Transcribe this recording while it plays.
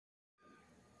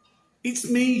It's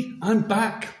me. I'm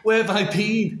back. Where have I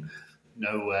been?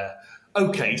 Nowhere.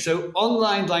 Okay, so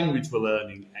online language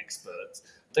learning experts,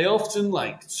 they often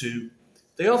like to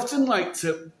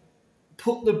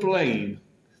put the blame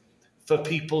for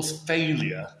people's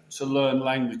failure to learn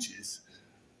languages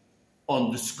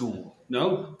on the school.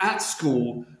 No, at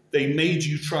school they made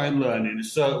you try and learn in a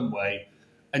certain way,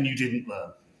 and you didn't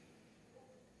learn.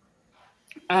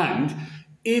 And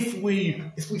if we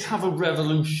have a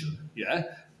revolution,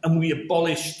 yeah, and we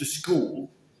abolish the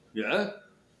school, yeah,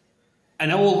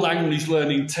 and all language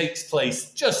learning takes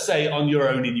place, just say on your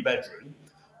own in your bedroom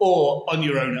or on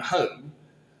your own at home,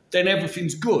 then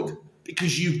everything's good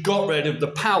because you've got rid of the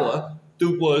power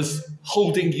that was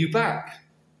holding you back.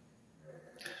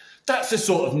 That's a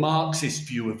sort of Marxist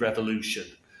view of revolution,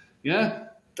 yeah?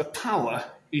 The power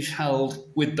is held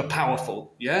with the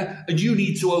powerful, yeah? And you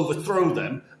need to overthrow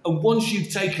them, and once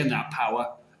you've taken that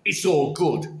power, it's all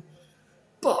good.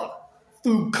 But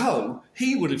Foucault,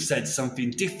 he would have said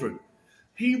something different.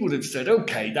 He would have said,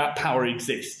 okay, that power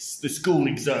exists. The school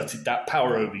exerted that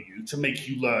power over you to make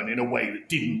you learn in a way that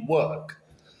didn't work.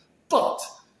 But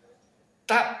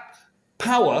that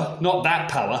power, not that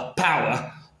power,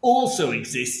 power also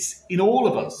exists in all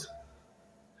of us.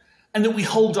 And that we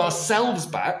hold ourselves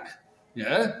back,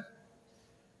 yeah,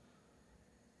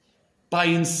 by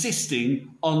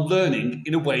insisting on learning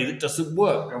in a way that doesn't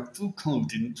work. Now, Foucault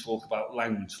didn't talk about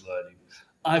language learning.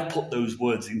 I've put those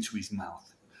words into his mouth.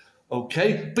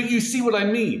 Okay, but you see what I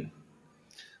mean.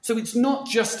 So it's not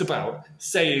just about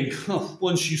saying, oh,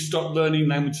 once you stop learning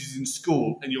languages in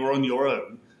school and you're on your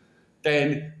own,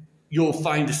 then you'll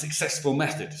find a successful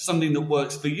method, something that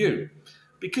works for you.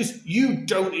 Because you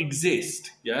don't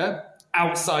exist, yeah,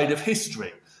 outside of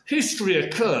history. History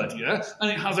occurred, yeah,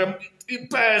 and it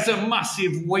bears a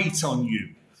massive weight on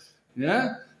you,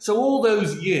 yeah? So all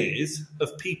those years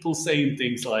of people saying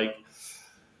things like,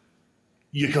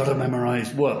 you got to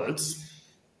memorize words,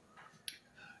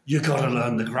 you got to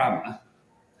learn the grammar,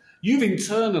 you've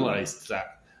internalized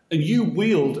that, and you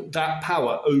wield that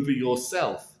power over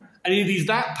yourself. And it is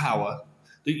that power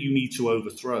that you need to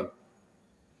overthrow.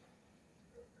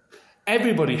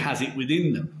 Everybody has it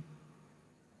within them.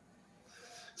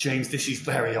 James, this is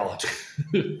very odd.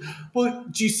 Well,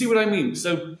 do you see what I mean?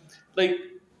 So, like,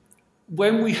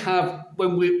 when we're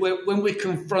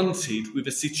confronted with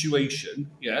a situation,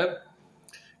 yeah,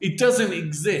 it doesn't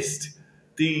exist,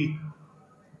 the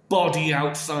body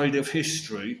outside of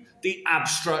history, the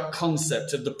abstract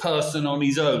concept of the person on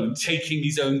his own, taking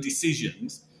his own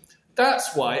decisions.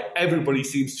 That's why everybody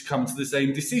seems to come to the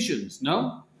same decisions,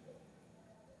 no?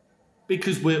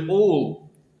 Because we're all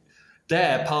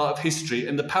there, part of history,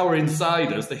 and the power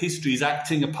inside us, the history is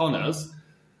acting upon us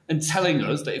and telling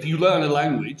us that if you learn a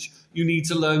language, you need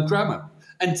to learn grammar,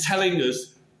 and telling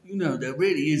us, you know, there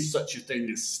really is such a thing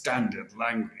as standard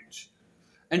language,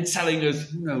 and telling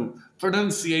us, you know,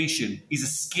 pronunciation is a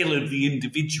skill of the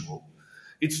individual.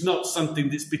 It's not something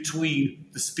that's between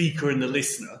the speaker and the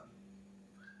listener.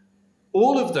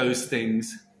 All of those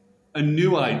things are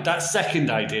new. That second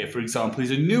idea, for example,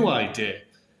 is a new idea,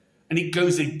 and it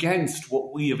goes against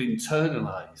what we have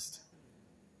internalized.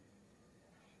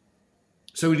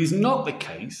 So it is not the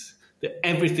case that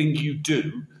everything you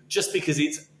do, just because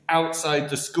it's outside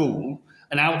the school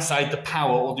and outside the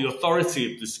power or the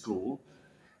authority of the school,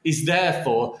 is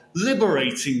therefore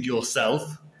liberating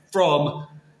yourself from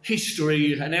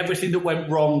history and everything that went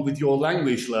wrong with your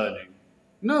language learning.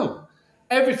 No,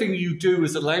 everything you do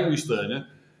as a language learner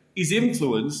is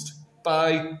influenced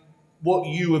by what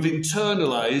you have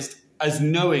internalized as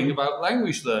knowing about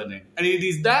language learning. And it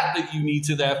is that you need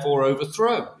to therefore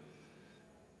overthrow.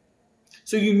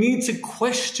 So you need to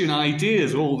question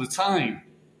ideas all the time.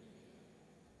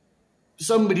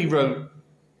 Somebody wrote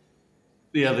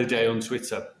the other day on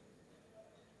Twitter,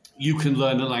 you can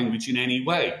learn a language in any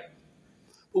way.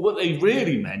 But what they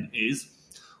really meant is,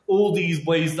 all these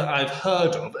ways that I've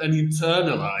heard of and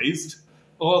internalized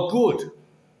are good.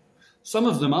 Some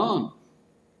of them aren't.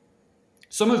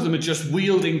 Some of them are just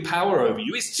wielding power over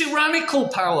you. It's tyrannical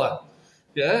power,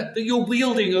 yeah, that you're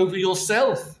wielding over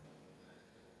yourself.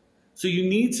 So you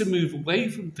need to move away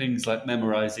from things like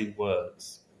memorizing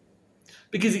words.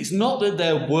 Because it's not that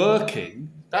they're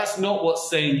working. That's not what's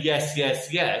saying yes,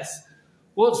 yes, yes.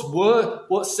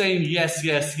 What's saying yes,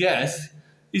 yes, yes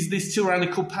is this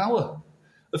tyrannical power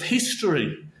of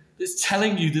history that's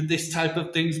telling you that this type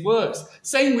of things works.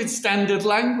 Same with standard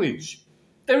language.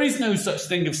 There is no such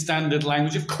thing of standard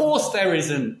language. Of course there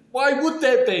isn't. Why would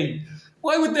there be?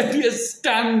 Why would there be a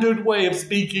standard way of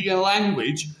speaking a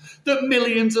language that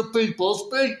millions of people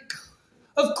speak?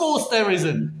 Of course there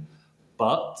isn't.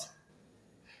 But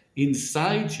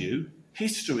Inside you,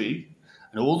 history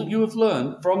and all that you have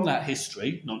learned from that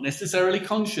history, not necessarily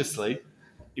consciously,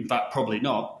 in fact probably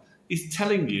not, is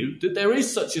telling you that there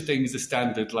is such a thing as a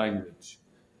standard language.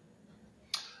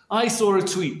 I saw a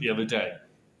tweet the other day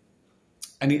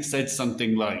and it said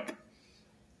something like,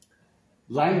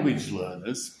 language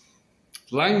learners,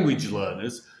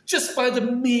 just by the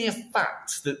mere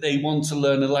fact that they want to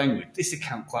learn a language, this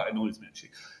account quite annoys me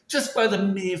actually, just by the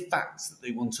mere fact that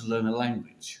they want to learn a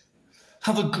language,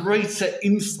 have a greater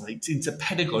insight into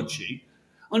pedagogy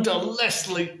and are less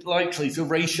likely to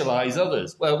racialise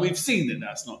others. Well, we've seen that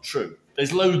that's not true.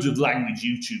 There's loads of language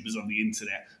YouTubers on the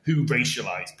internet who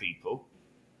racialise people.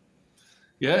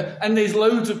 Yeah, and there's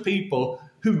loads of people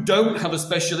who don't have a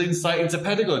special insight into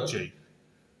pedagogy.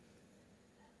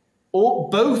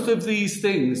 Both of these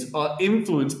things are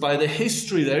influenced by the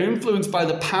history. They're influenced by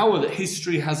the power that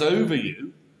history has over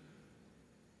you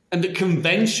and that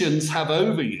conventions have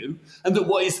over you and that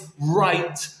what is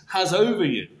right has over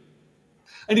you.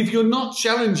 And if you're not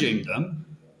challenging them,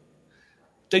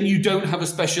 then you don't have a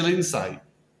special insight.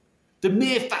 The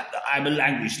mere fact that I'm a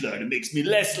language learner makes me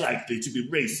less likely to be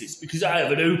racist because I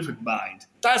have an open mind.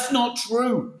 That's not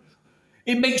true.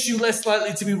 It makes you less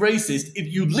likely to be racist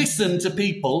if you listen to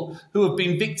people who have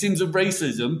been victims of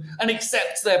racism and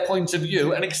accept their point of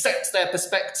view and accept their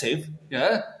perspective,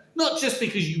 yeah? Not just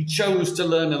because you chose to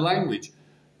learn a language.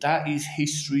 That is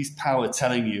history's power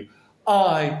telling you,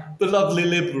 I, the lovely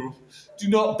liberal, do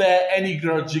not bear any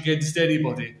grudge against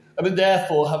anybody, and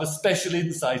therefore have a special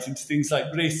insight into things like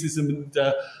racism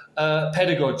and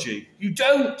pedagogy. You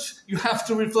don't. You have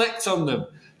to reflect on them.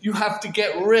 You have to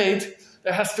get rid.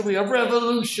 There has to be a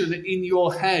revolution in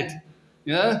your head,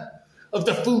 yeah, of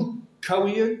the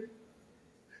Foucaultian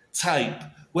type,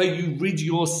 where you rid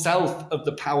yourself of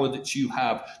the power that you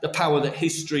have, the power that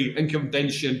history and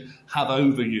convention have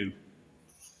over you.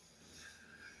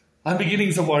 I'm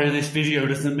beginning to worry this video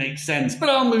doesn't make sense, but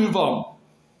I'll move on.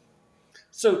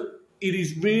 So it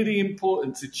is really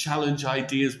important to challenge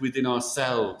ideas within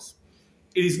ourselves.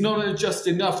 It is not just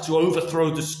enough to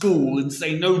overthrow the school and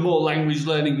say no more language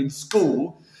learning in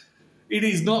school. It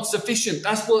is not sufficient.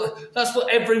 That's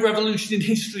what every revolution in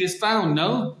history has found,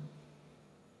 no?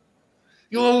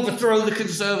 You overthrow the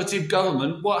Conservative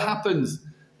government, what happens?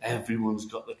 Everyone's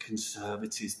got the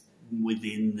Conservatives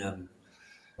within them.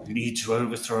 You need to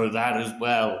overthrow that as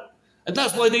well. And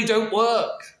that's why they don't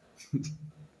work.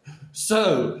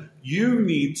 So you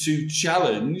need to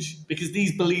challenge, because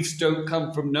these beliefs don't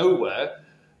come from nowhere,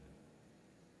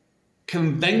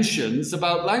 conventions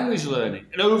about language learning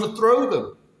and overthrow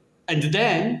them. And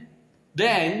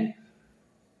then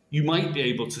you might be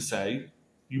able to say,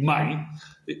 you might,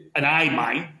 and I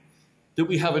might, that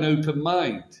we have an open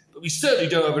mind. But we certainly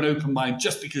don't have an open mind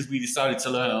just because we decided to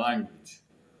learn a language.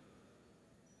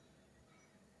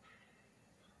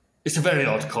 It's a very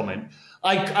odd comment.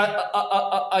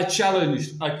 I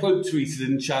challenged, I quote tweeted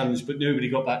and challenged, but nobody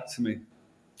got back to me.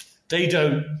 They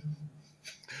don't.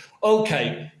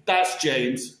 Okay, that's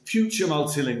James, future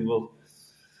multilingual,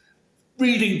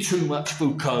 reading too much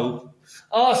Foucault,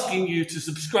 asking you to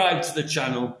subscribe to the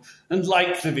channel and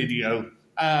like the video.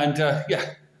 And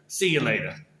yeah, see you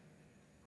later.